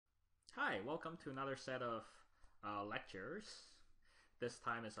Hi, welcome to another set of lectures. This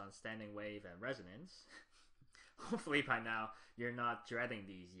time is on standing wave and resonance. Hopefully by now you're not dreading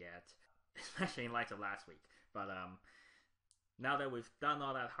these yet, especially in light of last week. But now that we've done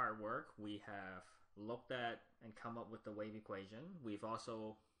all that hard work, we have looked at and come up with the wave equation. We've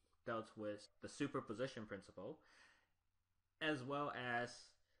also dealt with the superposition principle, as well as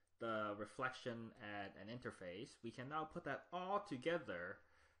the reflection at an interface. We can now put that all together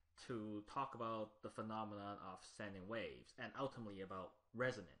to talk about the phenomenon of standing waves and ultimately about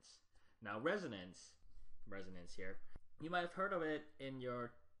resonance. Now, resonance here, you might have heard of it in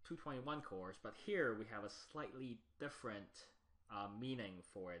your 221 course, but here we have a slightly different meaning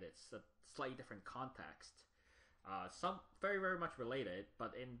for it. It's a slightly different context. Some very, very much related,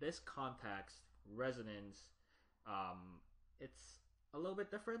 but in this context, resonance, it's a little bit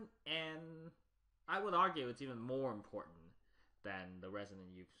different, and I would argue it's even more important than the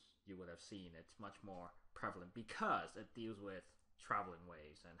resonance you would have seen. It's much more prevalent because it deals with traveling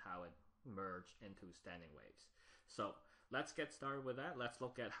waves and how it merged into standing waves. So let's get started with that. Let's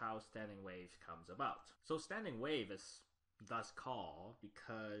look at how standing wave comes about. So standing wave is thus called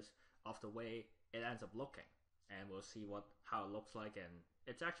because of the way it ends up looking, and we'll see how it looks like, and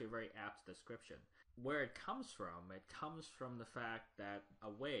it's actually a very apt description. Where it comes from the fact that a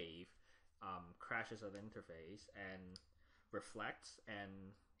wave crashes at the interface and reflects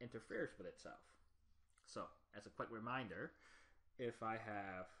and interferes with itself. So, as a quick reminder, if I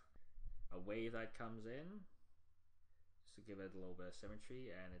have a wave that comes in, just to give it a little bit of symmetry,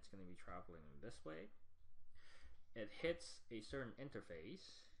 and it's going to be traveling this way, it hits a certain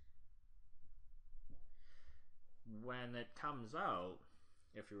interface. When it comes out,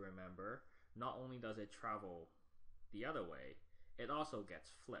 if you remember, not only does it travel the other way, it also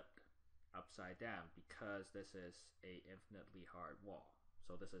gets flipped upside down because this is a infinitely hard wall.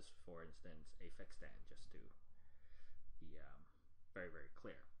 So this is, for instance, a fixed stand, just to be very, very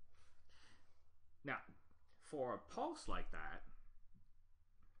clear. Now, for a pulse like that,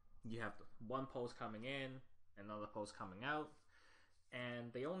 you have one pulse coming in, another pulse coming out,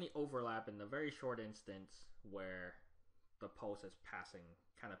 and they only overlap in the very short instance where the pulse is passing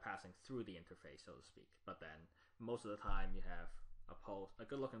through the interface, so to speak. But then most of the time you have a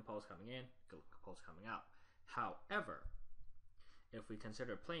good-looking pulse coming in, good-looking pulse coming out. However, if we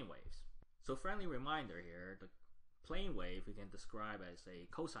consider plane waves, so friendly reminder here, the plane wave we can describe as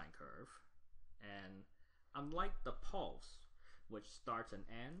a cosine curve, and unlike the pulse, which starts and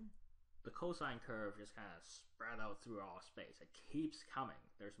ends, the cosine curve just kind of spread out through all space. It keeps coming.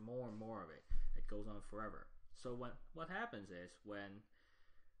 There's more and more of it. It goes on forever. So what happens is when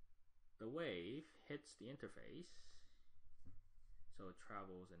the wave hits the interface, so it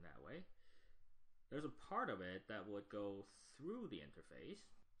travels in that way, there's a part of it that would go through the interface,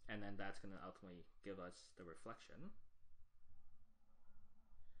 and then that's going to ultimately give us the reflection,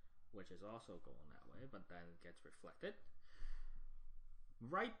 which is also going that way, but then it gets reflected.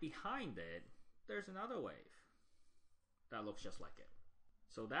 Right behind it, there's another wave that looks just like it.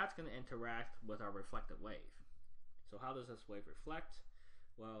 So that's going to interact with our reflected wave. So how does this wave reflect?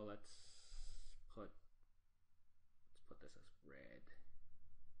 Well, let's put this as red.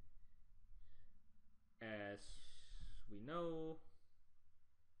 As we know,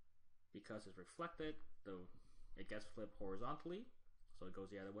 because it's reflected, it gets flipped horizontally, so it goes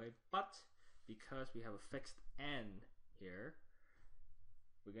the other way. But because we have a fixed end here,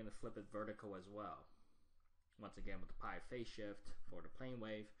 we're going to flip it vertical as well. Once again with the pi phase shift for the plane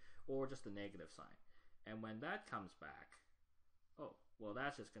wave, or just the negative sign. And when that comes back, oh, well,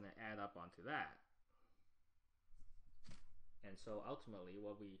 that's just going to add up onto that. And so ultimately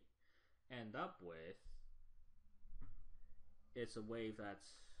what we end up with is a wave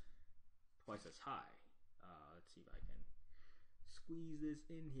that's twice as high. Let's see if I can squeeze this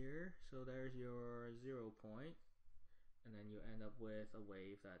in here. So there's your 0 point. And then you end up with a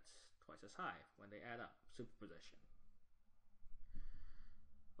wave that's twice as high when they add up, superposition.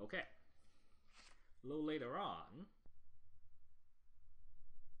 Okay. A little later on,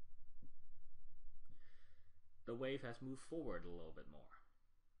 the wave has moved forward a little bit more.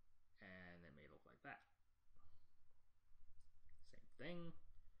 And it may look like that. Same thing.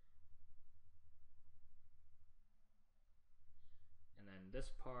 And then this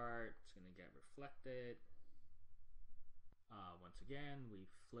part is going to get reflected. Once again, we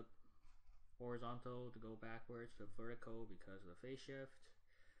flip horizontal to go backwards to vertical because of the phase shift.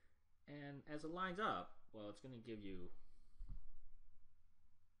 And as it lines up, well, it's going to give you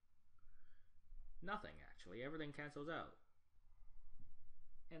nothing, actually. Everything cancels out.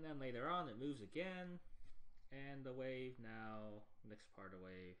 And then later on, it moves again, and the wave now, next part of the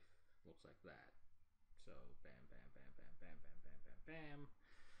wave, looks like that. So bam, bam, bam, bam, bam, bam, bam, bam, bam.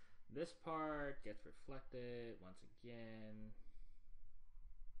 This part gets reflected once again.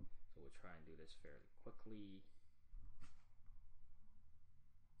 So we'll try and do this fairly quickly.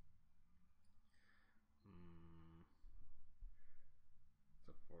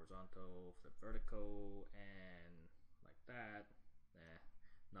 Flip horizontal, flip vertical, and like that.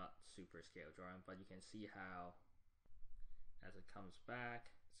 Not super scale drawing, but you can see how as it comes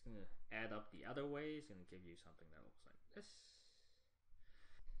back, it's going to add up the other way. It's going to give you something that looks like this.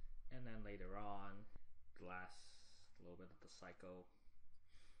 And then later on, the last little bit of the cycle,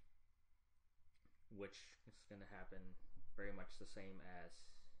 which is going to happen very much the same as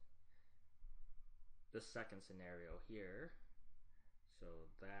the second scenario here. So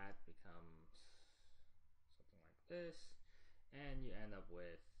that becomes something like this, and you end up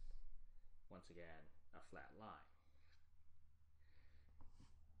with, once again, a flat line.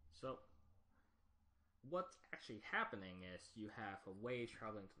 So what's actually happening is you have a wave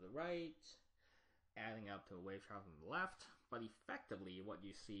traveling to the right, adding up to a wave traveling to the left, but effectively what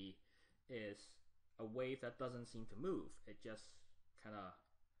you see is a wave that doesn't seem to move. It just kind of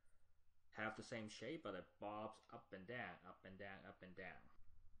have the same shape, but it bobs up and down, up and down, up and down.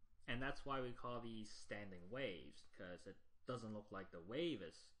 And that's why we call these standing waves, because it doesn't look like the wave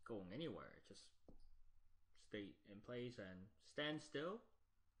is going anywhere. It just stays in place and stands still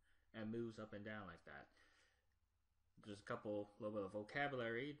and moves up and down like that. There's a little bit of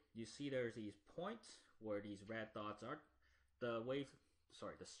vocabulary. You see there's these points where these red dots are. The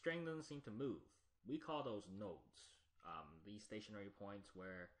string doesn't seem to move. We call those nodes. These stationary points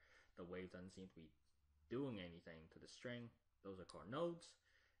where the wave doesn't seem to be doing anything to the string, those are called nodes.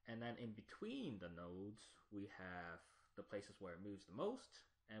 And then in between the nodes, we have the places where it moves the most,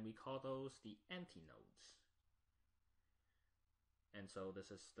 and we call those the antinodes. And so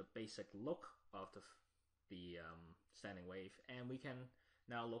this is the basic look of the standing wave, and we can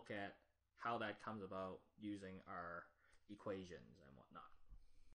now look at how that comes about using our equations. And